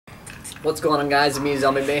What's going on, guys? It's me,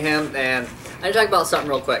 Zombie Mayhem, and I need to talk about something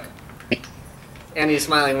real quick. Annie's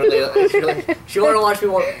smiling really. She wanted to watch me.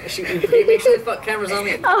 Make sure the camera's on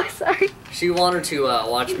me. Oh, sorry. She wanted to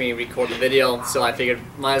watch me record the video, so I figured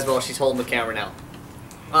might as well. She's holding the camera now.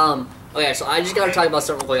 Okay, so I just gotta talk about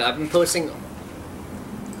something real quick. I've been posting.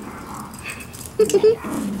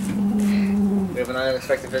 We have an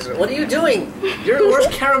unexpected visitor. What are you doing? You're the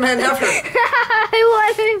worst cameraman ever. I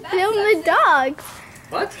want to film the dogs.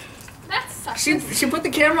 What? That sucks. She put the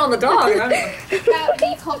camera on the dog. You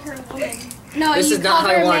called her a woman. No, This you is not called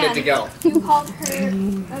how her I a wanted man. it to go. You called her a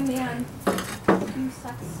man. You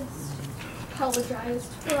sexist.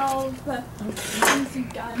 Apologized for all of the things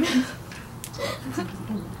you've done.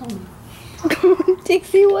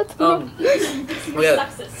 Dixie, what's wrong? You're Yeah.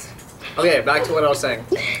 sexist. Okay, back to what I was saying.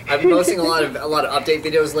 I've been posting a lot of update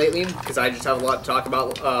videos lately because I just have a lot to talk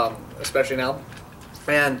about, especially now.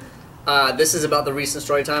 And this is about the recent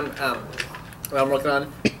story time that I'm working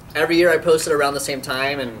on. Every year I post it around the same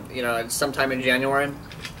time, and it's sometime in January.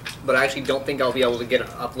 But I actually don't think I'll be able to get it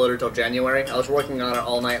uploaded till January. I was working on it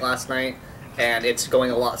all night last night, and it's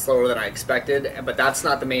going a lot slower than I expected. But that's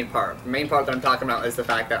not the main part. The main part that I'm talking about is the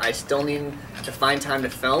fact that I still need to find time to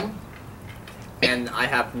film. And I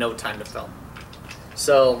have no time to film.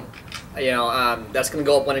 So, that's going to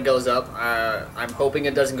go up when it goes up. I'm hoping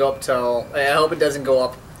it doesn't go up till... I hope it doesn't go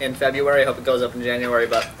up in February. I hope it goes up in January,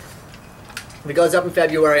 but if it goes up in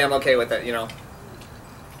February, I'm okay with it,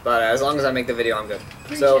 But as long as I make the video, I'm good.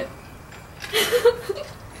 So...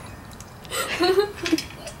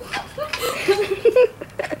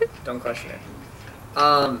 Don't question it.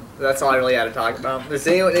 That's all I really had to talk about. Does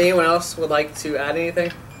anyone else would like to add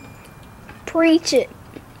anything? Preach it.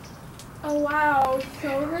 Oh wow,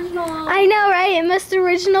 so original. I know, right? Most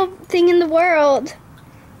original thing in the world.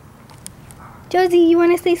 Josie, you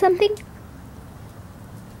want to say something?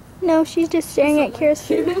 No, she's just staring at Kira's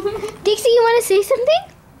food. Dixie, you want to say something?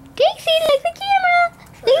 Dixie, look the camera.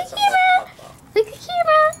 Look at the camera. Look at the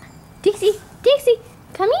camera. Dixie,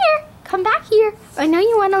 come here. Come back here. I know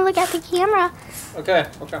you want to look at the camera. Okay.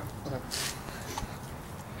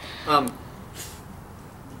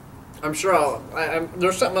 I'm sure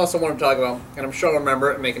there's something else I want to talk about, and I'm sure I'll remember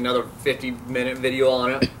it and make another 50-minute video on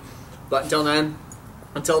it. But until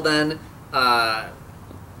then, I'm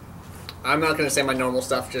not going to say my normal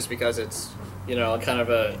stuff just because it's, kind of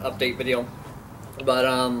a update video. But,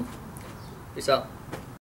 peace out.